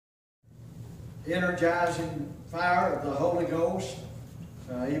energizing fire of the Holy Ghost.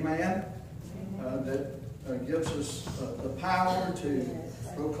 Amen. That gives us the power to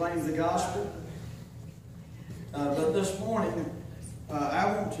proclaim the gospel. But this morning, I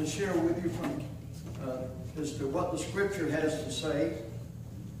want to share with you from as to what the Scripture has to say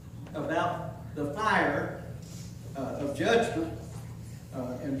about the fire of judgment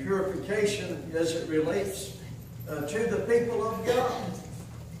and purification as it relates to the people of God.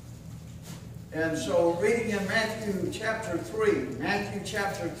 And so, reading in Matthew chapter 3,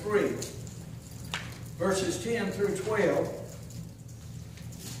 verses 10 through 12,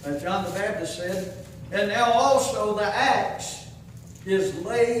 John the Baptist said, "And now also the axe is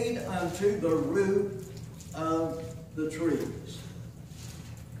laid unto the root of the trees."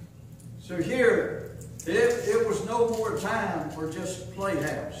 So here, it was no more time for just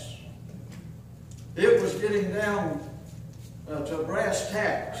playhouse. It was getting down to brass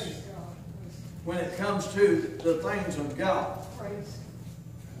tacks when it comes to the things of God.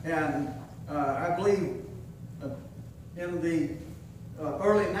 And I believe in the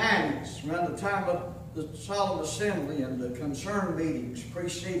early 90s, around the time of the Solemn Assembly and the concern meetings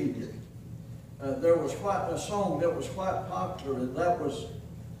preceding it, there was quite a song that was quite popular, and that was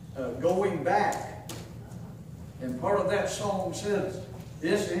Going Back. And part of that song says,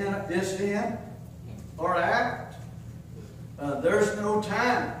 "It's in or out. There's no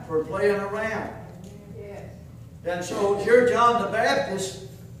time for playing around." And so here John the Baptist,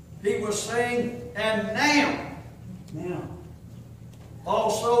 he was saying, "And now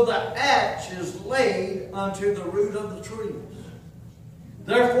also the axe is laid unto the root of the trees.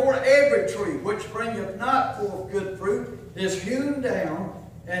 Therefore every tree which bringeth not forth good fruit is hewn down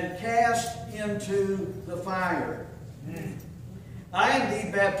and cast into the fire. I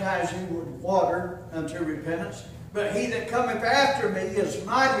indeed baptize you with water unto repentance, but he that cometh after me is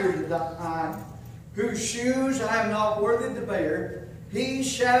mightier than I, whose shoes I am not worthy to bear. He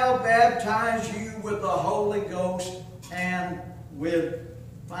shall baptize you with the Holy Ghost and with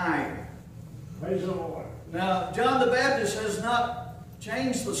fire." Praise the Lord. Now, John the Baptist has not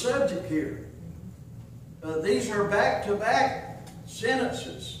changed the subject here. These are back-to-back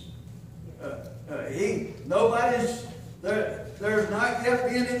sentences. There's not yet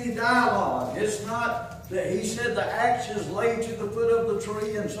been any dialogue. It's not that he said the axe is laid to the foot of the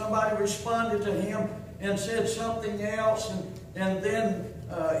tree and somebody responded to him and said something else, and then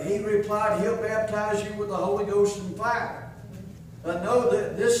he replied, "He'll baptize you with the Holy Ghost and fire." No,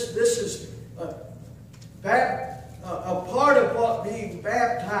 this is a part of what being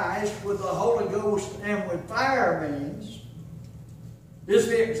baptized with the Holy Ghost and with fire means is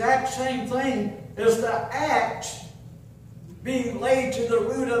the exact same thing as the axe being laid to the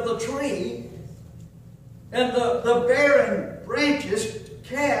root of the tree and the barren branches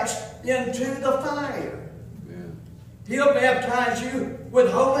cast into the fire. He'll baptize you with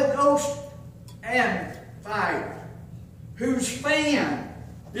Holy Ghost and fire, whose fan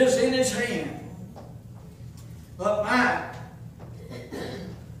is in his hand. But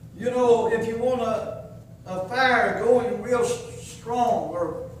if you want a fire going real strong,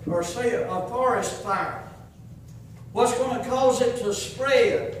 or say a forest fire, what's going to cause it to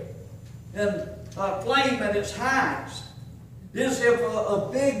spread and flame at its highest is if a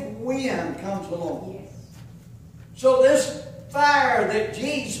big wind comes along. Yes. So this fire that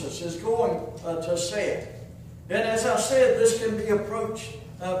Jesus is going to set, and as I said, this can be approached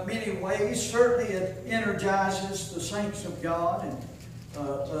many ways. Certainly it energizes the saints of God and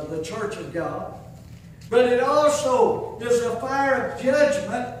the church of God. But it also is a fire of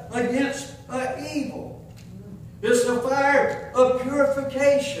judgment against evil. It's the fire of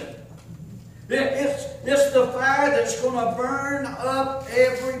purification. It's the fire that's going to burn up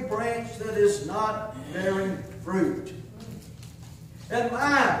every branch that is not bearing fruit. And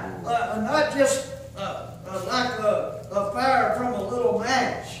not just like a fire from a little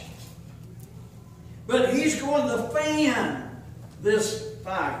match, but he's going to fan this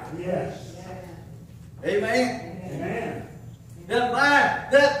fire. Yes. Amen? Amen. And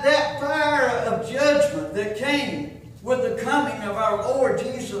that fire of judgment that came with the coming of our Lord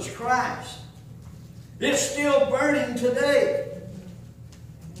Jesus Christ, it's still burning today.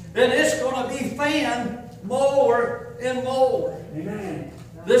 And it's going to be fanned more and more. Amen.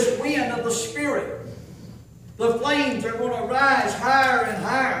 This wind of the Spirit. The flames are going to rise higher and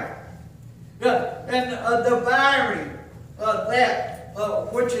higher. And devouring that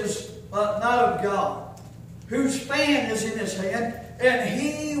which is not of God, whose fan is in his hand, and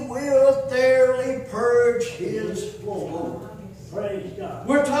he will thoroughly purge his floor. Praise God.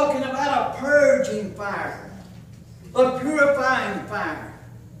 We're talking about a purging fire, a purifying fire.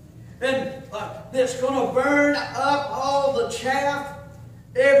 And that's going to burn up all the chaff,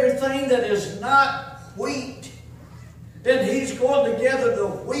 everything that is not wheat. And He's going to gather the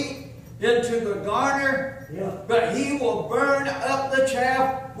wheat into the garner, but He will burn up the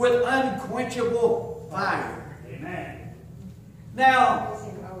chaff with unquenchable fire. Amen. Now,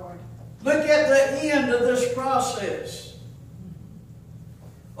 look at the end of this process.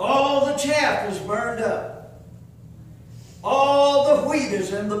 All the chaff is burned up. All the wheat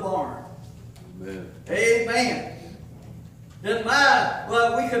is in the barn. Amen. Amen.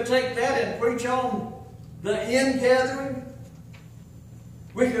 And we could take that and preach on the ingathering.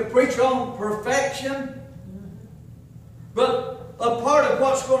 We could preach on perfection. But a part of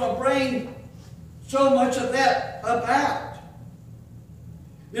what's going to bring so much of that about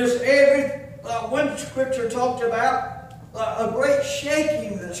is one scripture talked about a great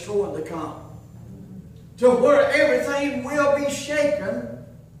shaking that's going to come, to where everything will be shaken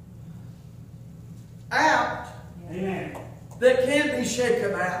out. Amen. That can be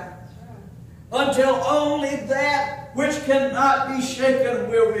shaken out, until only that which cannot be shaken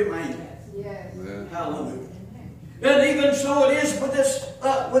will remain. Yes. Amen. Hallelujah. And even so it is with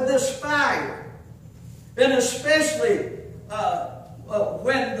this fire. And especially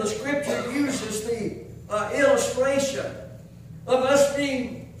when the Scripture uses the illustration of us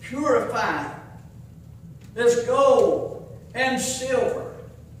being purified as gold and silver.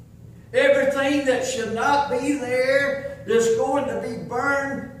 Everything that should not be there is going to be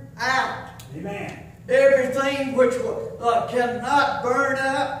burned out. Amen. Everything which cannot burn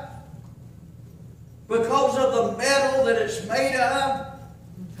up because of the metal that it's made of,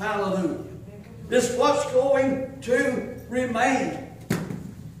 hallelujah, is what's going to remain.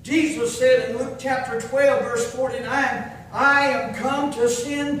 Jesus said in Luke chapter 12, verse 49, I am come to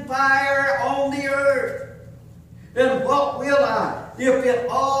send fire on the earth. And what will I, if it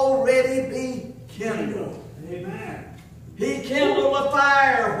already be kindled? Amen. He kindled a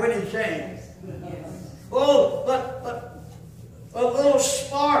fire when He came. Oh, but a little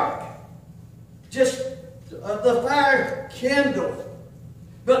spark. Just the fire kindled.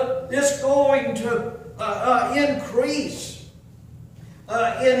 But it's going to increase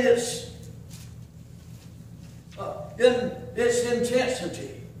in its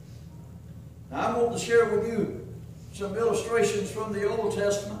intensity. Now, I want to share with you some illustrations from the Old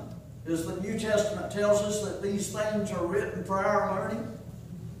Testament, as the New Testament tells us that these things are written for our learning,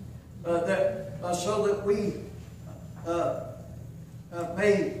 so that we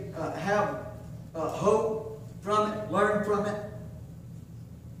may have hope from it, learn from it.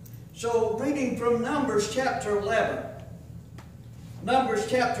 So, reading from Numbers chapter 11. Numbers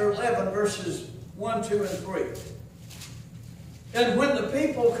chapter 11, verses 1, 2, and 3. And when the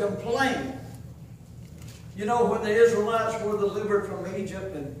people complained, you know, when the Israelites were delivered from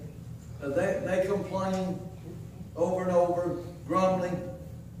Egypt, and they complained over and over, grumbling.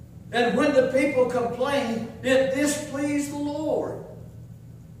 And when the people complained, it displeased the Lord.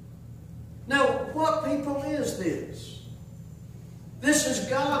 Now, what people is this? This is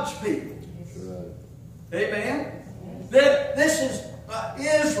God's people. Amen? That this is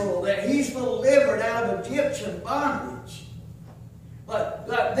Israel, that He's delivered out of Egyptian bondage.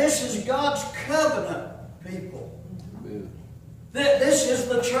 This is God's covenant people. Amen. This is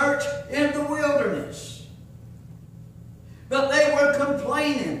the church in the wilderness. But they were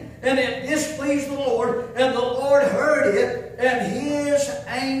complaining, and it displeased the Lord, and the Lord heard it, and His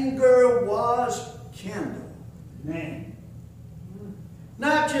anger was kindled. Amen.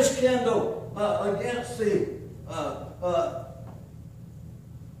 Not just kindled against the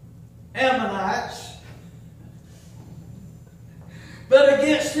Ammonites, but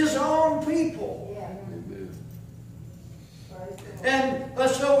against His own people. Amen.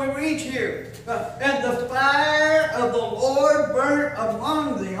 And so we read here, and the fire of the Lord burnt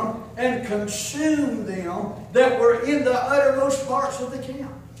among them and consumed them that were in the uttermost parts of the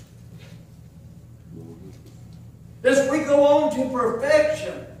camp. As we go on to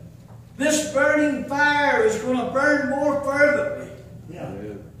perfection, this burning fire is going to burn more fervently. Yeah.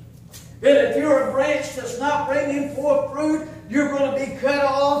 Amen. And if you're a branch that's not bringing forth fruit, you're going to be cut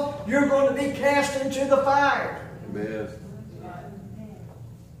off. You're going to be cast into the fire. Amen.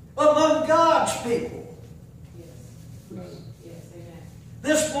 Among God's people. Amen.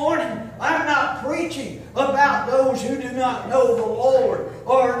 This morning, I'm not preaching about those who do not know the Lord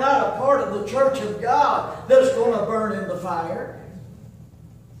or are not a part of the church of God that's going to burn in the fire.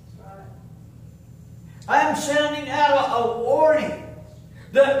 I'm sounding out a warning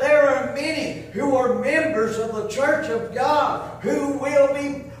that there are many who are members of the church of God who will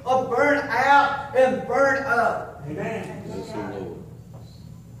be burnt out and burnt up. Amen. Bless the Lord.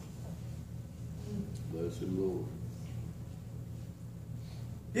 Bless him, Lord.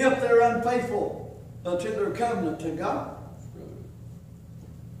 If they're unfaithful to their covenant to God. Right.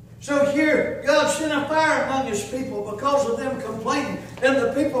 So here, God sent a fire among his people because of them complaining. And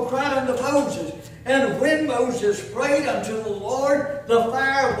the people cried unto Moses. And when Moses prayed unto the Lord, the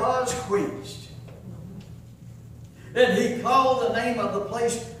fire was quenched. And he called the name of the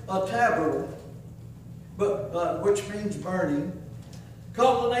place Taberah, which means burning.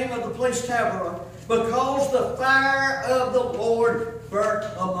 Called the name of the place Taberah, because the fire of the Lord burnt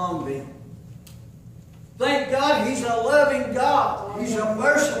among them. Thank God he's a loving God. He's a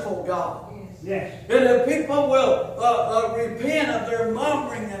merciful God. Yes. And if people will repent of their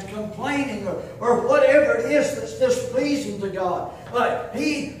murmuring and complaining or whatever it is that's displeasing to God,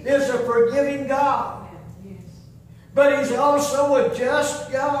 he is a forgiving God. But he's also a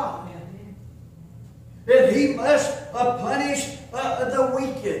just God. And he must punish the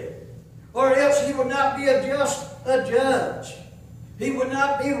wicked, or else he would not be a just judge. He would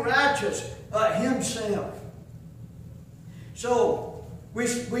not be righteous himself. So we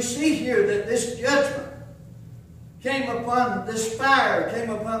see here that this judgment came upon, this fire came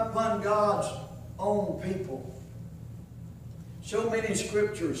upon God's own people. So many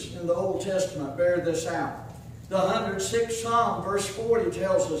scriptures in the Old Testament bear this out. The 106th Psalm, verse 40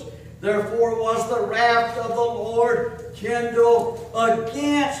 tells us, therefore was the wrath of the Lord kindled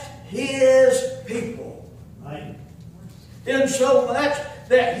against his people. Right. Insomuch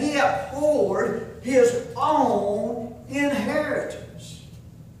that he abhorred his own inheritance.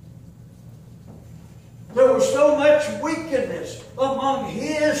 There was so much wickedness among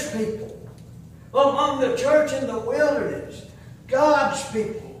his people, among the church in the wilderness, God's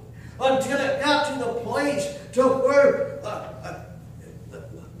people, until it got to the place to where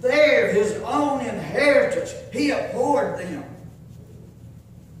his own inheritance, he abhorred them.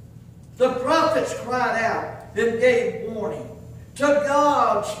 The prophets cried out and gave warning to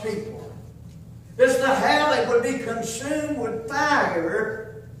God's people as to how they would be consumed with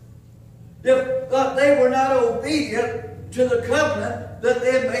fire if they were not obedient to the covenant that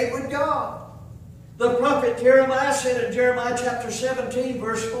they had made with God. The prophet Jeremiah said in Jeremiah chapter 17,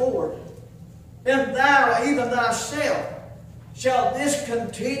 verse 4, and thou, even thyself, shalt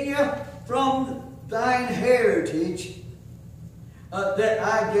discontinue from thine heritage that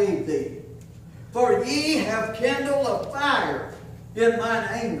I gave thee. For ye have kindled a fire in mine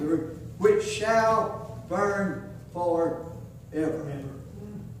anger, which shall burn forever.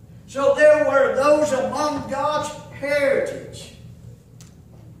 So there were those among God's heritage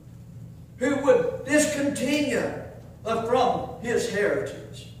who would discontinue from his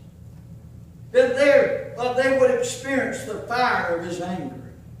heritage. And there they would experience the fire of his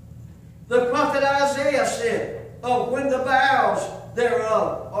anger. The prophet Isaiah said, when the boughs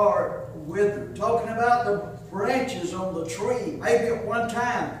thereof are withered, talking about the branches on the tree. Maybe at one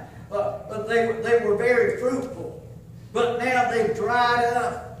time they were very fruitful, but now they've dried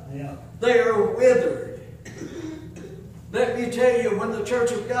up. Yeah. They are withered. Let me tell you, when the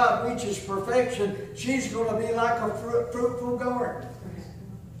church of God reaches perfection, she's going to be like a fruitful garden.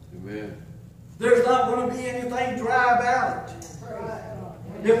 Amen. There's not going to be anything dry about it.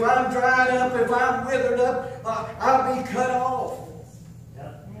 If I'm dried up, if I'm withered up, I'll be cut off.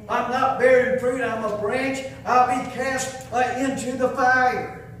 I'm not bearing fruit, I'm a branch. I'll be cast into the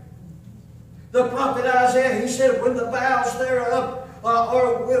fire. The prophet Isaiah, he said, when the boughs thereof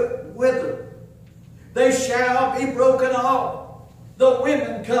are withered, they shall be broken off. The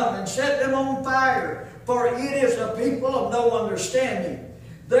women come and set them on fire, for it is a people of no understanding.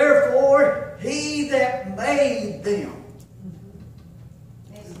 Therefore, he that made them,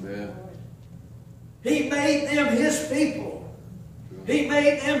 Amen. he made them his people. He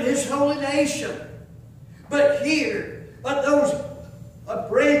made them his holy nation. But here, those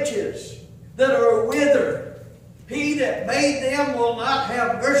branches that are withered, he that made them will not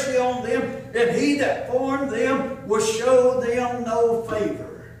have mercy on them, and he that formed them will show them no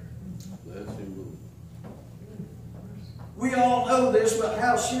favor. Bless him, Lord. We all know this, but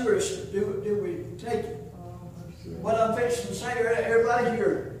how serious do we take it? What I'm fixing to say, everybody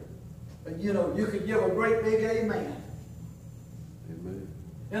here, you could give a great big amen. Amen.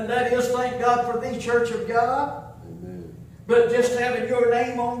 And that is, thank God for the church of God. Amen. But just having your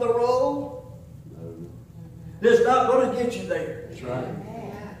name on the roll No. is not going to get you there. That's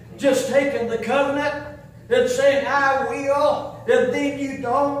right. Just taking the covenant and saying, I will, and then you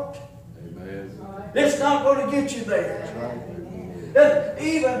don't, Amen. it's not going to get you there. That's right. And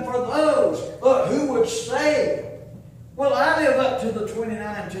even for those who would say, well, I live up to the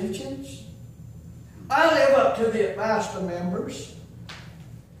 29 teachings. I live up to the advice of members.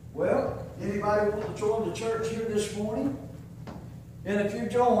 Well, Anybody want to join the church here this morning? And if you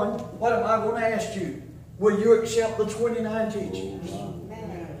join, what am I going to ask you? Will you accept the 29 teachings?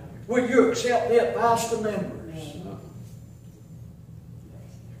 Will you accept the advice of members?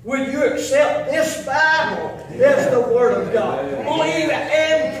 Will you accept this Bible as the Word of God? Believe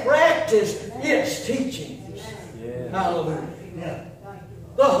and practice its teachings. Hallelujah. Yeah.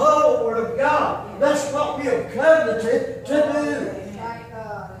 The whole Word of God. That's what we have covenanted to do.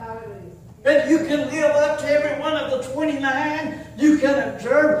 And you can live up to every one of the 29. You can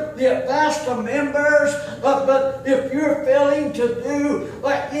observe the advice of members. But if you're failing to do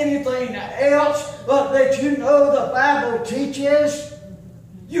like anything else that you know the Bible teaches,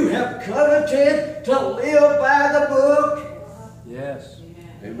 you have coveted to live by the book. Yes.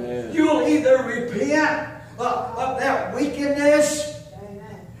 Amen. You'll either repent of that wickedness,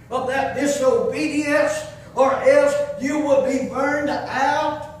 of that disobedience, or else you will be burned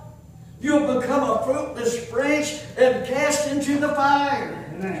out. You'll become a fruitless branch and cast into the fire.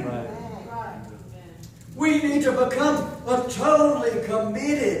 Amen. Right. We need to become totally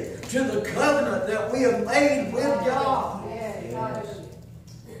committed to the covenant that we have made with God.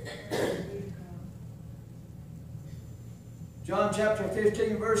 John chapter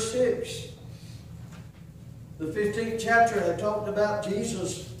 15, verse 6. The 15th chapter had talked about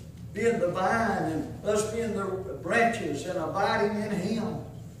Jesus being the vine and us being the branches and abiding in Him.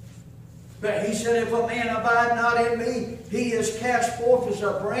 But He said, if a man abide not in me, he is cast forth as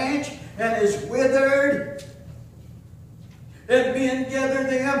a branch and is withered. And men gather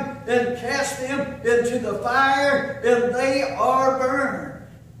them and cast them into the fire, and they are burned.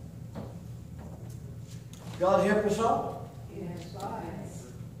 God help us all.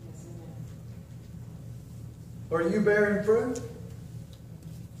 Are you bearing fruit?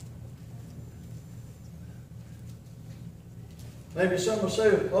 Maybe some will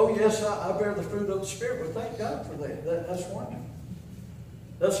say, oh yes, I bear the fruit of the Spirit. Well, thank God for that. That's wonderful.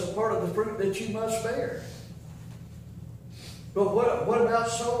 That's a part of the fruit that you must bear. But what about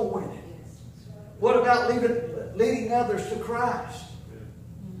soul winning? What about leading others to Christ?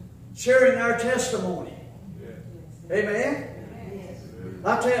 Sharing our testimony. Amen?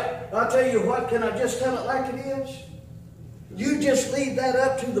 I'll tell you what, can I just tell it like it is? You just leave that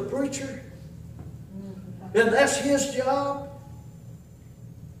up to the preacher, and that's his job.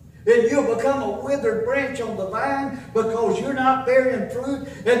 And you'll become a withered branch on the vine because you're not bearing fruit,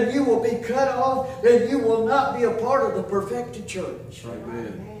 and you will be cut off, and you will not be a part of the perfected church.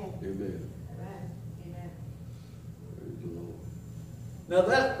 Amen. Amen. Praise the Lord. Now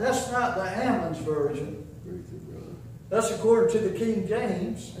that's not the Hammonds version. Praise the brother. That's according to the King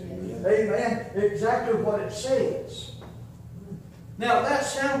James. Amen. Exactly what it says. Now that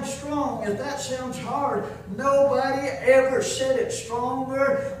sounds strong. If that sounds hard, nobody ever said it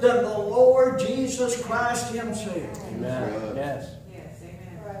stronger than the Lord Jesus Christ Himself. Amen. Yes.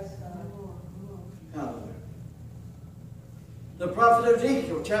 Hallelujah. The prophet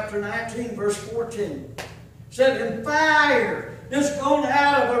Ezekiel, chapter 19, verse 14, said, and fire is gone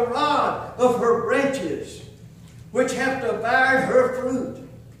out of a rod of her branches, which have devoured her fruit,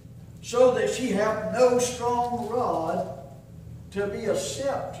 so that she hath no strong rod to be a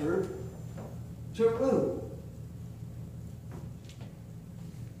scepter to rule.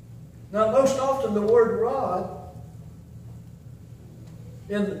 Now, most often the word rod,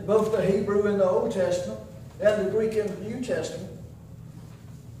 in both the Hebrew in the Old Testament and the Greek in the New Testament,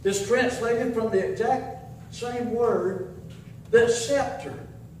 is translated from the exact same word that scepter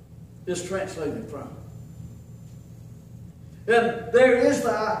is translated from. And there is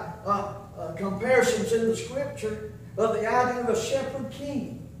the comparisons in the Scripture of the idea of a shepherd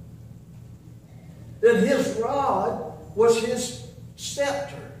king. And his rod was his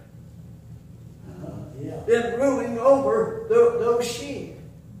scepter in ruling over those sheep.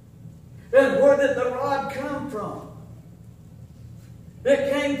 And where did the rod come from?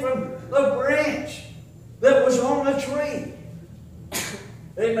 It came from a branch that was on a tree.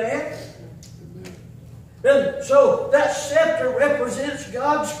 Amen? And so that scepter represents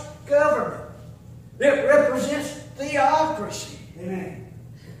God's government. It represents theocracy. Amen.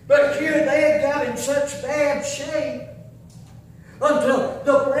 But here they had got in such bad shape until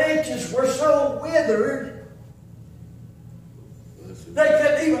the branches were so withered they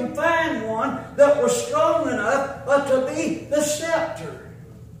couldn't even find one that was strong enough to be the scepter.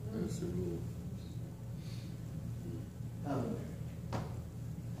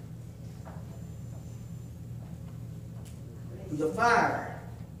 The fire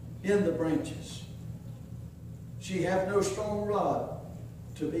in the branches. She hath no strong rod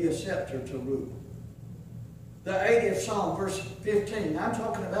to be a scepter to rule. The 80th Psalm, verse 15. I'm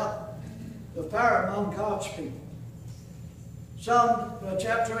talking about The fire among God's people. Psalm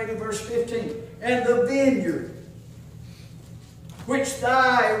chapter 80, verse 15. And the vineyard which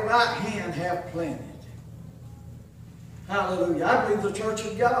thy right hand hath planted. Hallelujah. I believe the church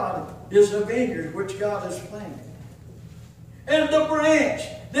of God is a vineyard which God has planted. And the branch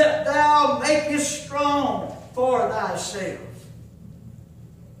that thou makest strong for thyself.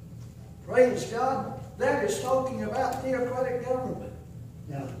 Praise God. That is talking about theocratic government.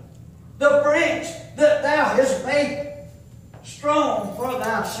 Yeah. The branch that thou hast made strong for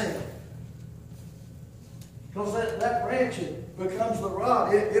thyself. Because that branch becomes the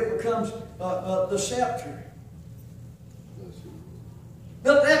rod. It becomes the scepter.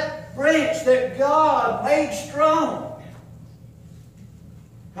 But that branch that God made strong.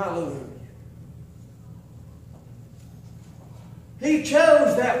 Hallelujah. He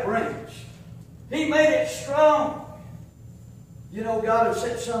chose that branch. He made it strong. You know, God has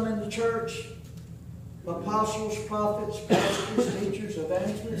set some in the church. Apostles, prophets, pastors, teachers,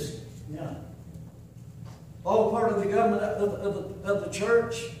 evangelists. Yeah. All part of the government of the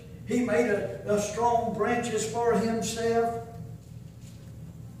church. He made a strong branches for himself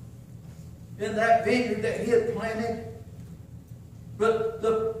in that vineyard that he had planted. But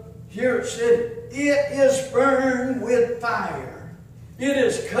here it said, it is burned with fire. It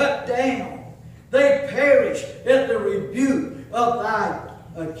is cut down. They perish at the rebuke of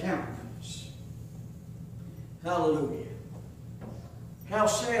thy countenance. Hallelujah. How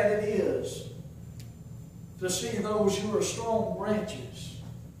sad it is to see those who are strong branches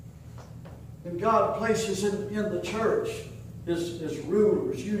and God places in the church as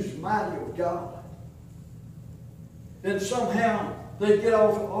rulers, used mighty of God. And somehow they get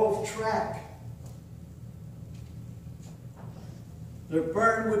off track. They're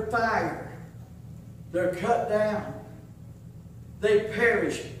burned with fire. They're cut down. They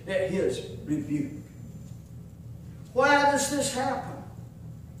perish at his rebuke. Why does this happen?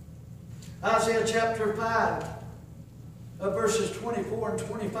 Isaiah chapter 5, verses 24 and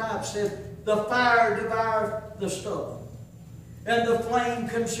 25 said, the fire devoureth the stubble, and the flame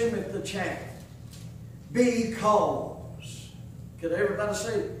consumeth the chaff. Because. Could everybody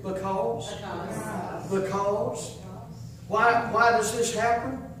say because? Because. Why does this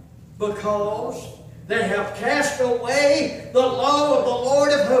happen? Because they have cast away the law of the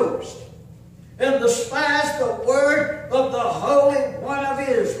Lord of hosts, and despised the word of the Holy One of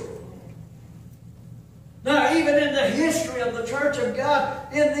Israel. Now, even in the history of the Church of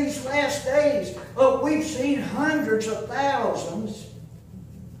God in these last days, we've seen hundreds of thousands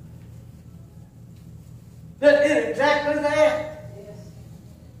that did exactly that.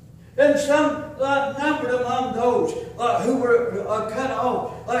 And some numbered among those who were cut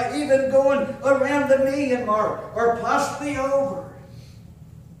off, even going around the million mark or possibly over.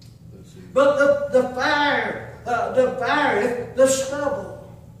 But the fire devoureth the stubble.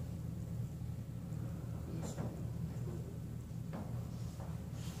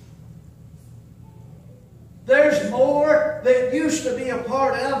 There's more that used to be a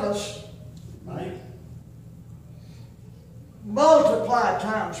part of us. Right. Multiplied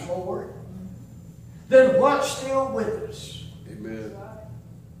times more than what's still with us. Amen.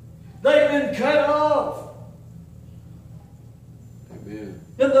 They've been cut off. Amen.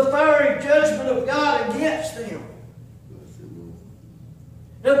 And the fiery judgment of God against them. Bless you,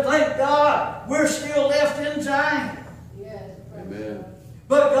 Lord. And thank God we're still left in Zion. Yes. Amen.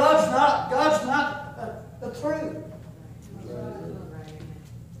 But God's not through.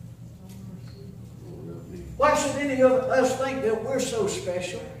 Why should any of us think that we're so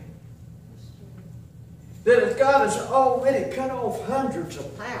special? That if God has already cut off hundreds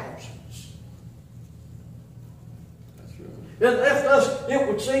of thousands, That's right. and left us, it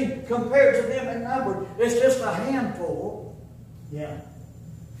would seem, compared to them in number, it's just a handful. Yeah.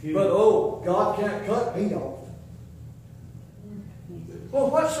 But oh, God can't cut me off. Well,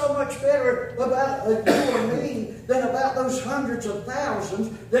 what's so much better about you and me than about those hundreds of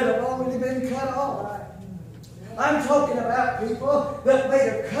thousands that have already been cut off? I'm talking about people that made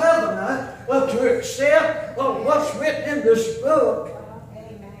a covenant to accept what's written in this book.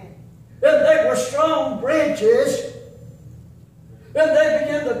 Amen. And they were strong branches. And they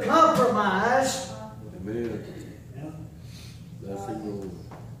began to compromise. Amen. Yeah. Bless you, Lord.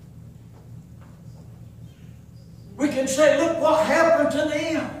 We can say, look what happened to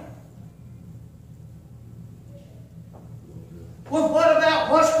them. Well, what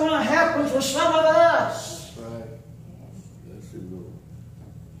about what's going to happen to some of us? That's right. Bless you, Lord.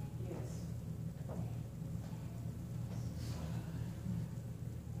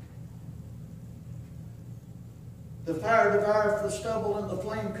 The fire devoureth the stubble, and the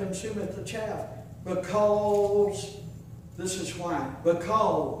flame consumeth the chaff. Because, this is why,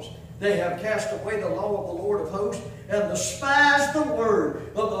 because they have cast away the law of the Lord of hosts, and despised the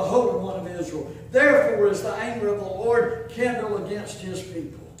word of the Holy One of Israel. Therefore is the anger of the Lord kindled against his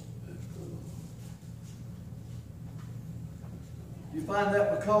people. You find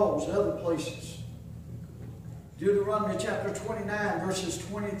that because other places. Deuteronomy chapter 29, verses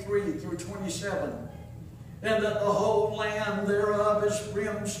 23 through 27. And that the whole land thereof is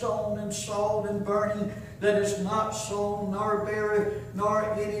brimstone and salt and burning, that is not sown, nor beareth, nor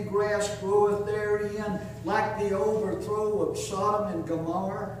any grass groweth therein, like the overthrow of Sodom and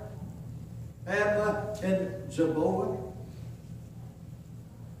Gomorrah, Admah and Zeboim.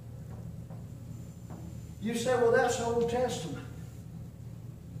 You say, well, that's Old Testament.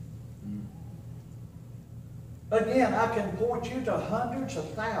 Again, I can point you to hundreds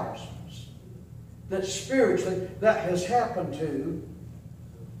of thousands that spiritually that has happened to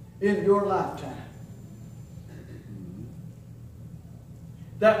in your lifetime.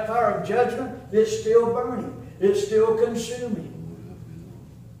 That fire of judgment is still burning. It's still consuming.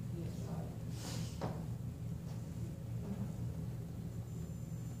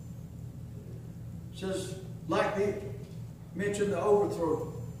 It says, like the mentioned the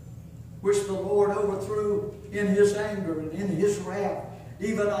overthrow, which the Lord overthrew in his anger and in his wrath.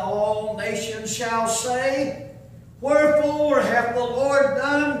 Even all nations shall say, wherefore hath the Lord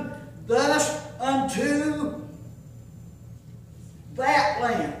done thus unto that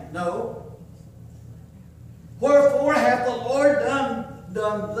land? No. Wherefore hath the Lord done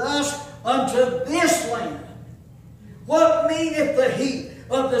thus unto this land? What meaneth the heat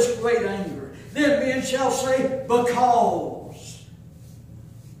of this great anger? Then men shall say,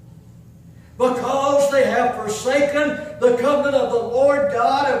 because they have forsaken the covenant of the Lord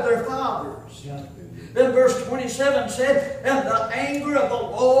God of their fathers. Yeah. Then verse 27 said, and the anger of the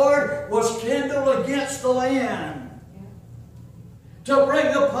Lord was kindled against the land, to bring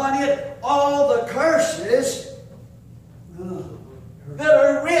upon it all the curses that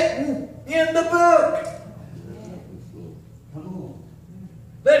are written in the book.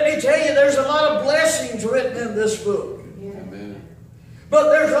 Let me tell you, there's a lot of blessings written in this book. Amen. But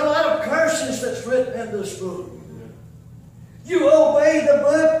there's a lot of curses that's written in this book. You obey the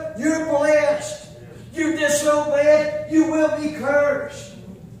book, you're blessed. You disobey it, you will be cursed.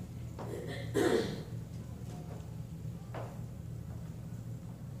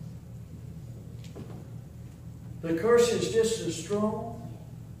 The curse is just as strong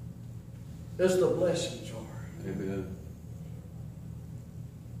as the blessings are. Amen.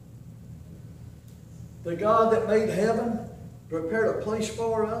 The God that made heaven prepared a place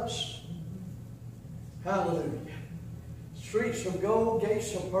for us. Hallelujah. Streets of gold,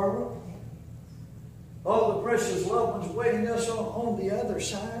 gates of pearl. All the precious loved ones waiting us on the other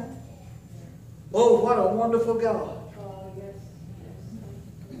side. Oh, what a wonderful God.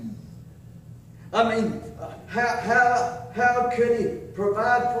 I mean, how could he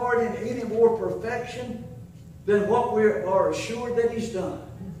provide for it in any more perfection than what we are assured that he's done?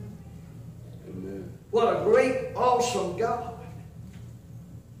 Amen. What a great, awesome God.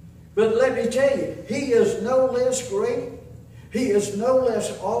 But let me tell you, he is no less great. He is no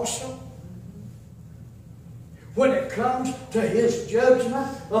less awesome when it comes to his judgment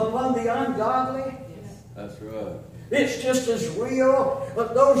upon the ungodly. That's right. It's just as real.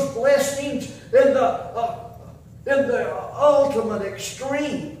 Those blessings in the ultimate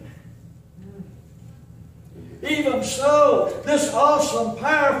extreme. Even so, this awesome,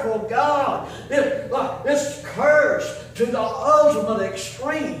 powerful God is cursed to the ultimate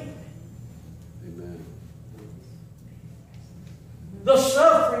extreme. Amen. The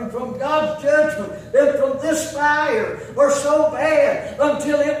suffering from God's judgment and from this fire are so bad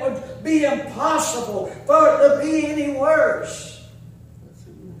until it would be impossible for it to be any worse.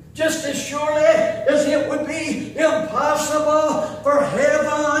 Just as surely as it would be impossible for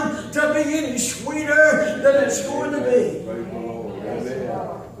heaven to be any sweeter than it's going to be. Praise the Lord. Amen.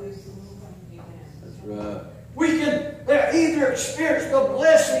 That's right. We can either experience the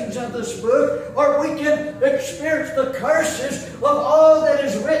blessings of this book, or we can experience the curses of all that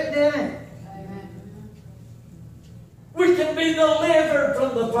is written in it. We can be delivered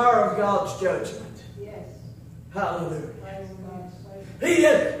from the fire of God's judgment. Yes. Hallelujah. Praise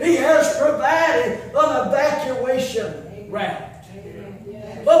God. He has provided an evacuation route,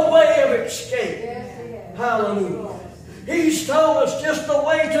 Amen. a way of escape. Yes, yes. Hallelujah. He's told us just the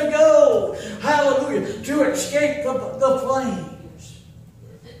way to go. Hallelujah. To escape the flames.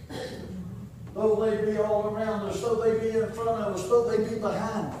 Though they be all around us, though they be in front of us, though they be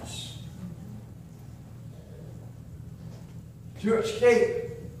behind us. to escape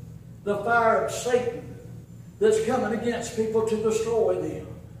the fire of Satan that's coming against people to destroy them.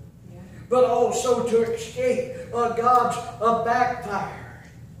 But also to escape God's backfire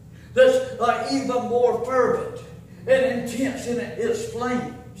that's even more fervent and intense in its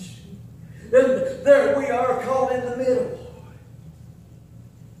flames. And there we are caught in the middle.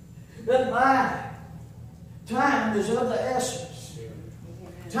 And my time is of the essence.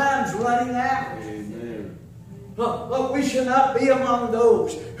 Time's running out. Amen. But we should not be among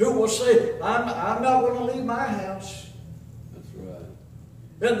those who will say, I'm not going to leave my house. That's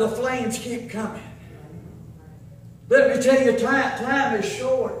right. And the flames keep coming. Let me tell you, time is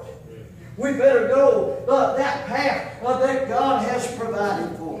short. We better go that path that God has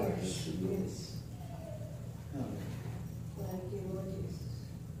provided for us. Yes. Thank you, Lord Jesus.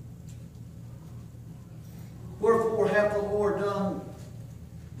 Wherefore hath the Lord done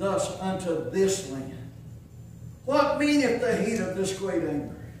thus unto this land? What meaneth the heat of this great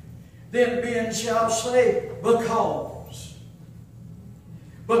anger? Then men shall say, because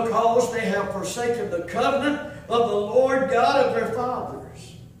they have forsaken the covenant of the Lord God of their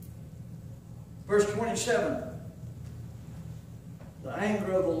fathers. Verse 27. The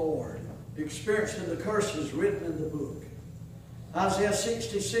anger of the Lord, experienced in the curses written in the book. Isaiah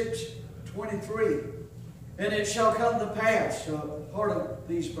 66:23. And it shall come to pass, part of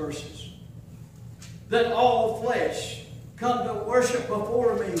these verses, that all flesh come to worship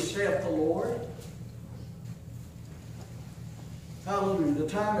before me, saith the Lord. Hallelujah. The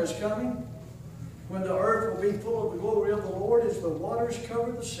time is coming when the earth will be full of the glory of the Lord as the waters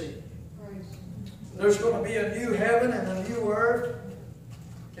cover the sea. There's going to be a new heaven and a new earth,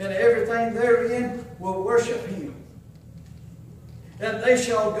 and everything therein will worship Him. And they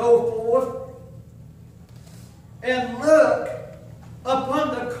shall go forth and look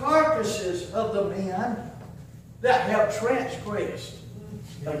upon the carcasses of the men that have transgressed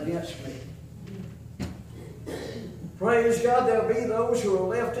against me. Praise God, there'll be those who are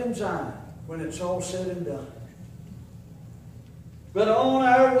left in Zion when it's all said and done. But on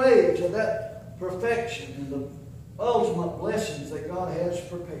our way to that perfection and the ultimate blessings that God has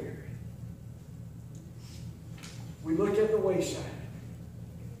prepared, we look at the wayside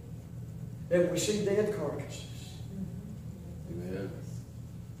and we see dead carcasses. Amen.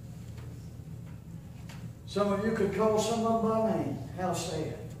 Some of you could call some of them by name. How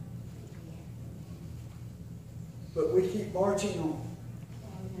sad. But we keep marching on.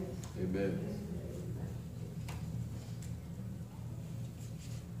 Amen.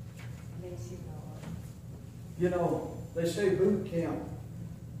 You know, they say boot camp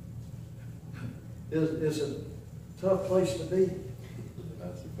is a tough place to be.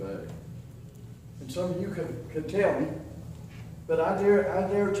 That's a fact. And some of you could tell me, but I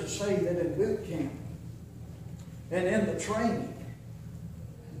dare to say that in boot camp and in the training,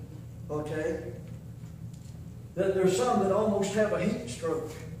 okay, that there's some that almost have a heat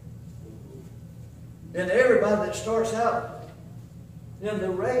stroke. And everybody that starts out in the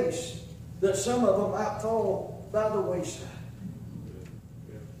race, that some of them might fall by the wayside.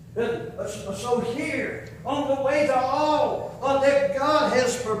 And so here, on the way to all that God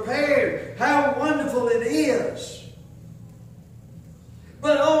has prepared, how wonderful it is.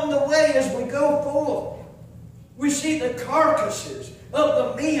 But on the way as we go forth, we see the carcasses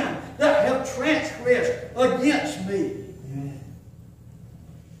of the men that have transgressed against me.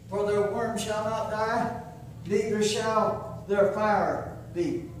 For their worm shall not die, neither shall their fire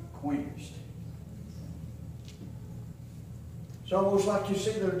be quenched. It's almost like you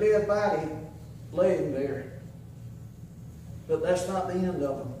see their dead body laying there. But that's not the end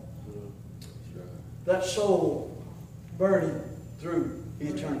of them. That soul burning through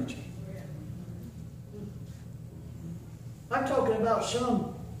eternity. I'm talking about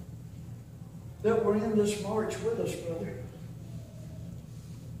some that were in this march with us, brother.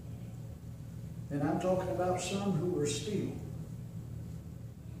 And I'm talking about some who are still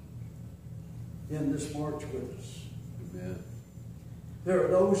in this march with us. Amen. There are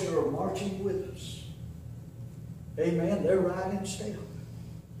those who are marching with us. Amen. They're right in step.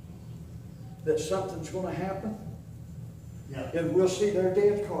 That something's going to happen. Yeah. And we'll see their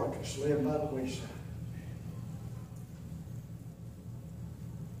dead carcass laying by the wayside.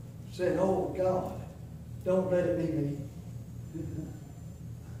 Saying, oh God, don't let it be me.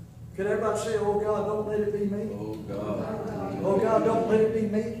 Could everybody say, oh God, don't let it be me? Oh God. Oh God, don't let it be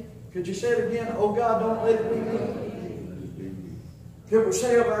me. Could you say it again? Oh God, don't let it be me. Could we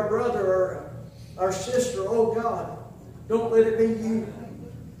say of our brother or our sister, oh God, don't let it be you.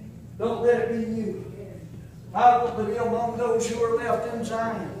 Don't let it be you. I want to be among those who are left in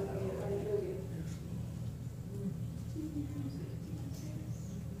Zion.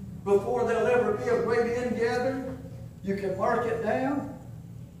 before there'll ever be a great ingathering. You can mark it down.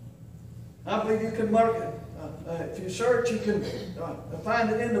 I believe you can mark it. If you search, you can find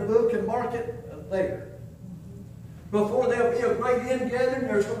it in the book and mark it there. Before there'll be a great ingathering,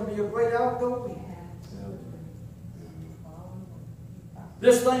 there's going to be a great outgoing.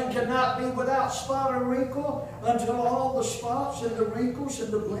 This thing cannot be without spot or wrinkle until all the spots and the wrinkles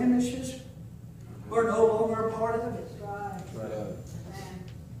and the blemishes are no longer a part of it. Right.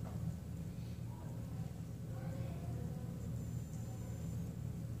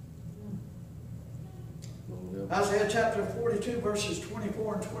 Isaiah chapter 42 verses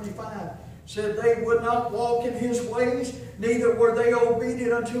 24 and 25 said they would not walk in his ways, neither were they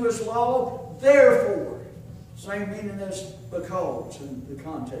obedient unto his law. Therefore, same meaning as because in the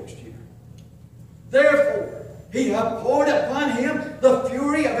context here. Therefore, he hath poured upon him the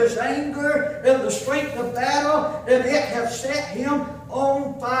fury of his anger and the strength of battle, and it hath set him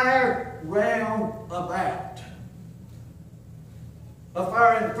on fire round about. A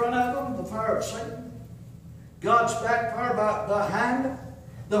fire in front of him, the fire of Satan. God's backfire behind him,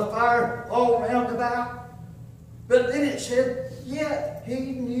 the fire all round about. But then it said, yet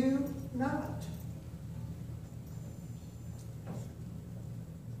he knew not.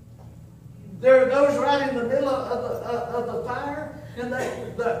 There are those right in the middle of the fire, and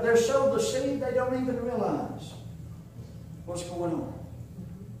they're sowed the seed, they don't even realize what's going on.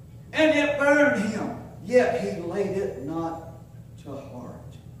 And it burned him, yet he laid it not to heart.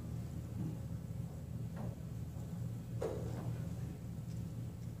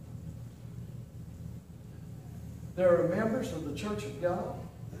 There are members of the Church of God.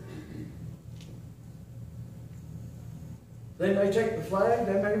 They may take the flag,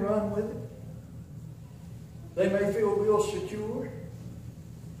 they may run with it. They may feel real secure.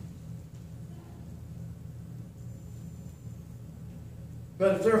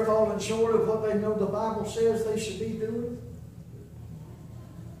 But if they're falling short of what they know the Bible says they should be doing,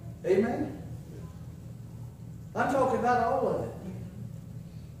 amen? I'm talking about all of it.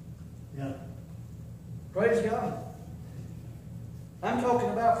 Yeah. Praise God. I'm talking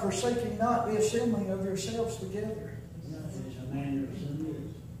about forsaking not the assembling of yourselves together. It's a man that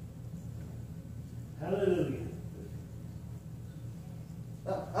submits. Hallelujah.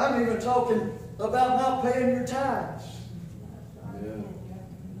 I'm even talking about not paying your tithes. Yeah.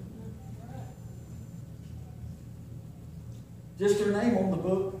 Just your name on the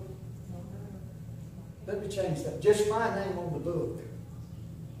book. Let me change that. Just my name on the book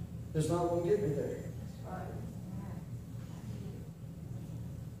is not going to get me there.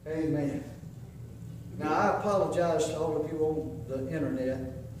 Amen. Now, I apologize to all of you on the internet.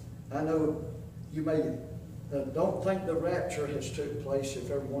 I know you may don't think the rapture has took place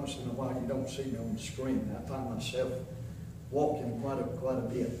if every once in a while you don't see me on the screen. I find myself walking quite a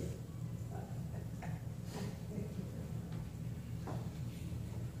bit.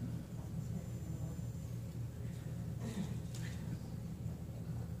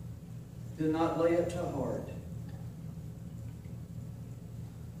 Do not lay it to heart.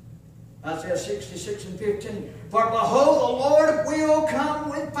 Isaiah 66 and 15. For behold, the Lord will come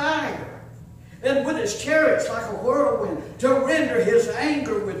with fire, and with his chariots like a whirlwind, to render his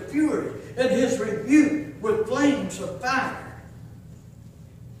anger with fury, and his rebuke with flames of fire.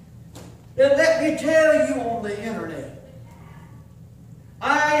 And let me tell you on the internet,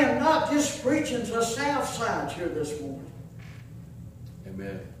 I am not just preaching to the South Side here this morning.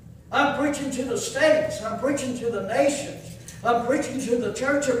 Amen. I'm preaching to the states. I'm preaching to the nations. I'm preaching to the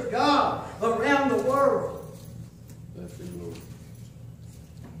church of God around the world. Bless you, Lord.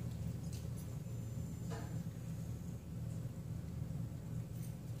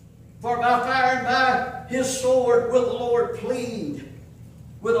 For by fire and by his sword will the Lord plead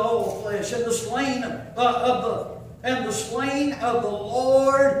with all flesh, and the slain of the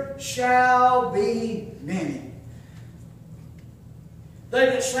Lord shall be many. They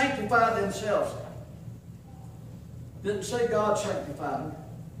that sanctify themselves. Didn't say God sanctified them.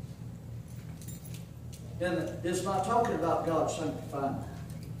 And it's not talking about God sanctifying them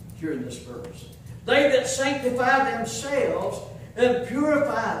here in this verse. They that sanctify themselves and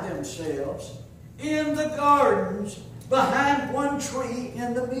purify themselves in the gardens behind one tree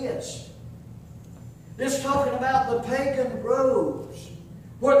in the midst. It's talking about the pagan groves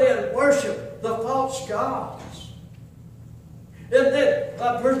where they worship the false gods. And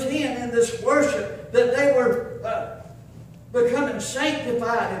that pretend in this worship that they were becoming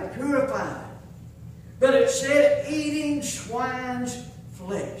sanctified and purified. But it said eating swine's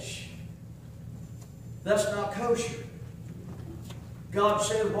flesh. That's not kosher. God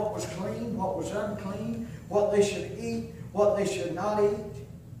said what was clean, what was unclean, what they should eat, what they should not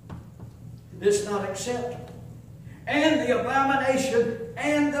eat. It's not acceptable. And the abomination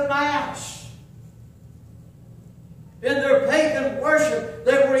and the mouse. In their pagan worship,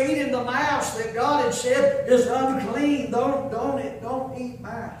 they were eating the mouse that God had said is unclean. Don't eat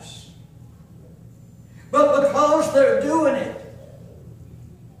mouse. But because they're doing it,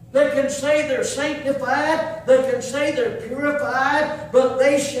 they can say they're sanctified, they can say they're purified, but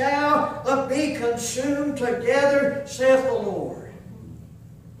they shall be consumed together, saith the Lord.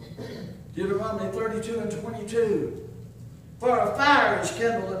 Deuteronomy 32 and 22. For a fire is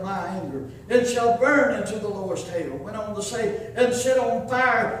kindled in my anger, and shall burn into the Lord's table. Went on to say, and set on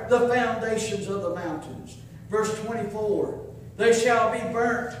fire the foundations of the mountains. Verse 24. They shall be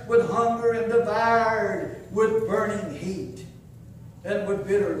burnt with hunger and devoured with burning heat and with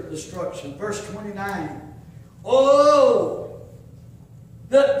bitter destruction. Verse 29. Oh,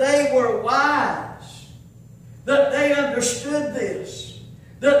 that they were wise, that they understood this,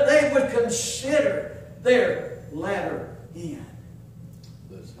 that they would consider their latter end.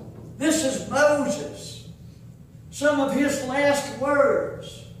 This is Moses. Some of his last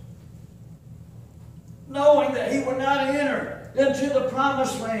words. Knowing that he would not enter into the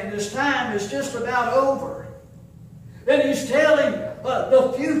promised land. His time is just about over. And he's telling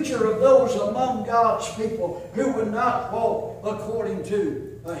the future of those among God's people who would not walk according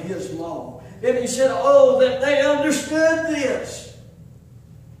to his law. And he said, oh, that they understood this,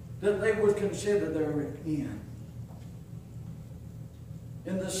 that they would consider their end.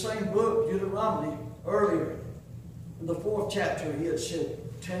 In the same book, Deuteronomy, earlier, in the 4th chapter, he had said,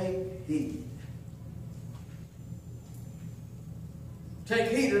 take heed. Take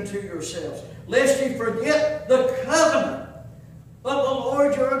heed unto yourselves, lest ye forget the covenant of the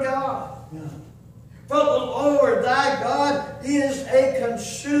Lord your God. Yeah. For the Lord thy God is a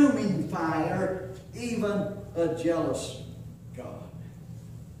consuming fire, even a jealous God.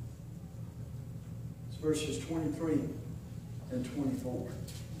 It's verses 23 and 24.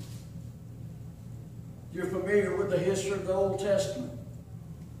 You're familiar with the history of the Old Testament.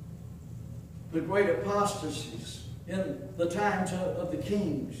 The great apostasies in the times of the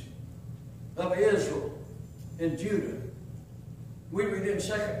kings of Israel and Judah. We read in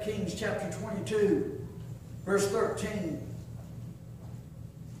 2 Kings chapter 22, verse 13.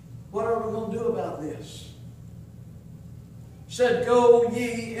 What are we going to do about this? Said, go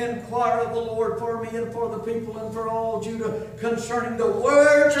ye, inquire of the Lord for me and for the people and for all Judah concerning the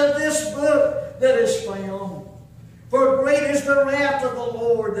words of this book that is found. For great is the wrath of the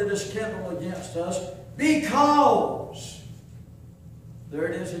Lord that is kindled against us, because, there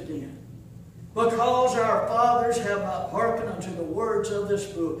it is again, because our fathers have not hearkened unto the words of this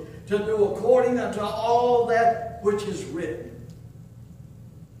book, to do according unto all that which is written.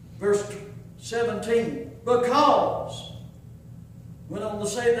 Verse 17, because, went on to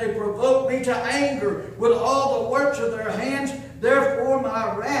say, they provoked me to anger with all the works of their hands. Therefore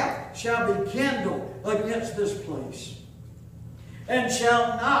my wrath shall be kindled against this place, and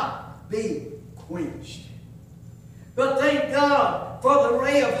shall not be quenched. But thank God for the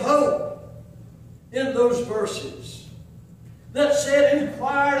ray of hope in those verses that said,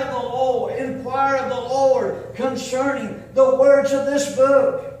 inquire of the Lord concerning the words of this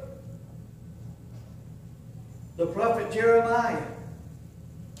book. The prophet Jeremiah,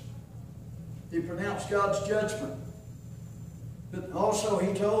 he pronounced God's judgment. But also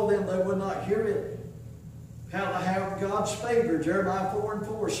he told them they would not hear it. How to have God's favor. Jeremiah 4 and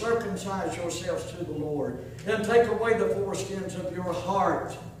 4. Circumcise yourselves to the Lord, and take away the foreskins of your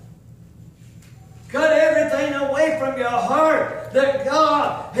heart. Cut everything away from your heart that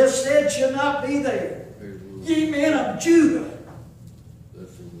God has said should not be there. Ye men of Judah.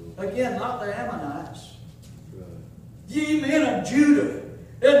 Again, not the Ammonites. Ye men of Judah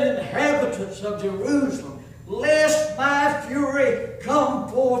and inhabitants of Jerusalem, lest my fury come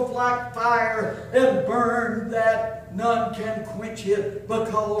forth like fire and burn that none can quench it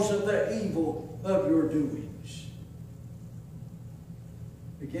because of the evil of your doings.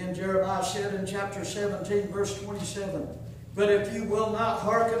 Again, Jeremiah said in chapter 17, verse 27, but if you will not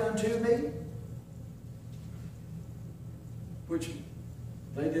hearken unto me, which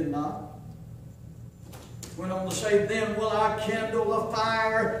they did not, went on to say, then will I kindle a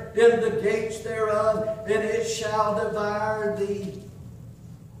fire in the gates thereof, and it shall devour the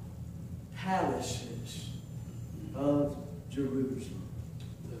palaces of Jerusalem.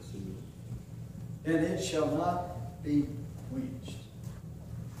 And it shall not be quenched.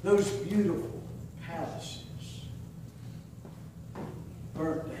 Those beautiful palaces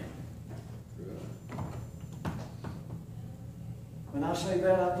burnt down. When I say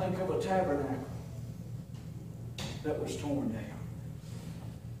that, I think of a tabernacle that was torn down.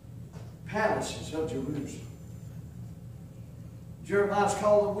 palaces of Jerusalem. Jeremiah's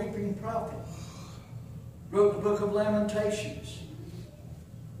called the weeping prophet. Wrote the book of Lamentations,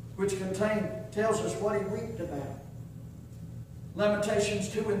 which tells us what he wept about. Lamentations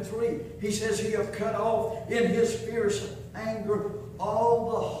 2 and 3. He says he hath cut off in his fierce anger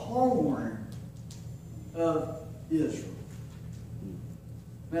all the horn of Israel.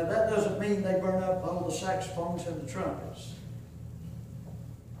 Now that doesn't mean they burn up all the saxophones and the trumpets.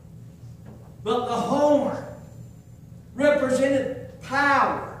 But the horn represented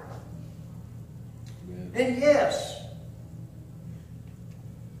power. Amen. And yes,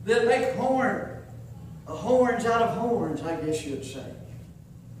 they make horns out of horns, I guess you'd say.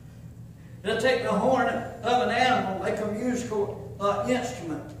 They'll take the horn of an animal, make a musical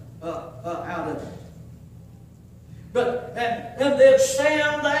instrument out of it. And they'd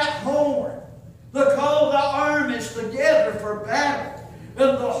sound that horn to call the armies together for battle.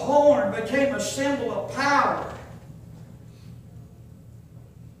 And the horn became a symbol of power.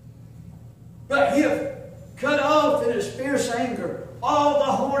 But he cut off in his fierce anger all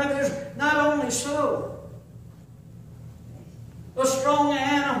the horn of Israel. Not only so, a strong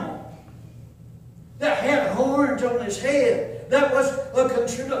animal that had horns on his head, that was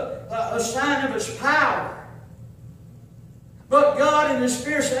a sign of his power. But God in his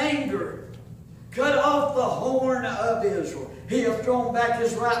fierce anger cut off the horn of Israel. He hath thrown back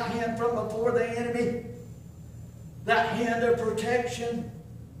his right hand from before the enemy, that hand of protection.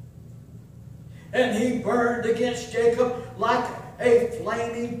 And he burned against Jacob like a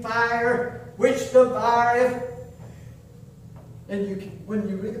flaming fire which devoureth. And when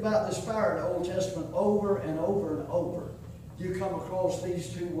you read about this fire in the Old Testament over and over and over, you come across these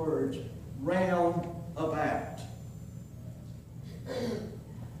two words, round about.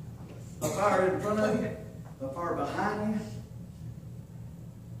 A fire in front of you, a fire behind you.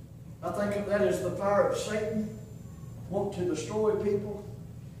 I think of that as the fire of Satan, wanting to destroy people,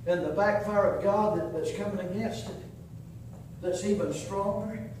 and the backfire of God that's coming against it, that's even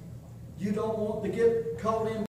stronger. You don't want to get caught in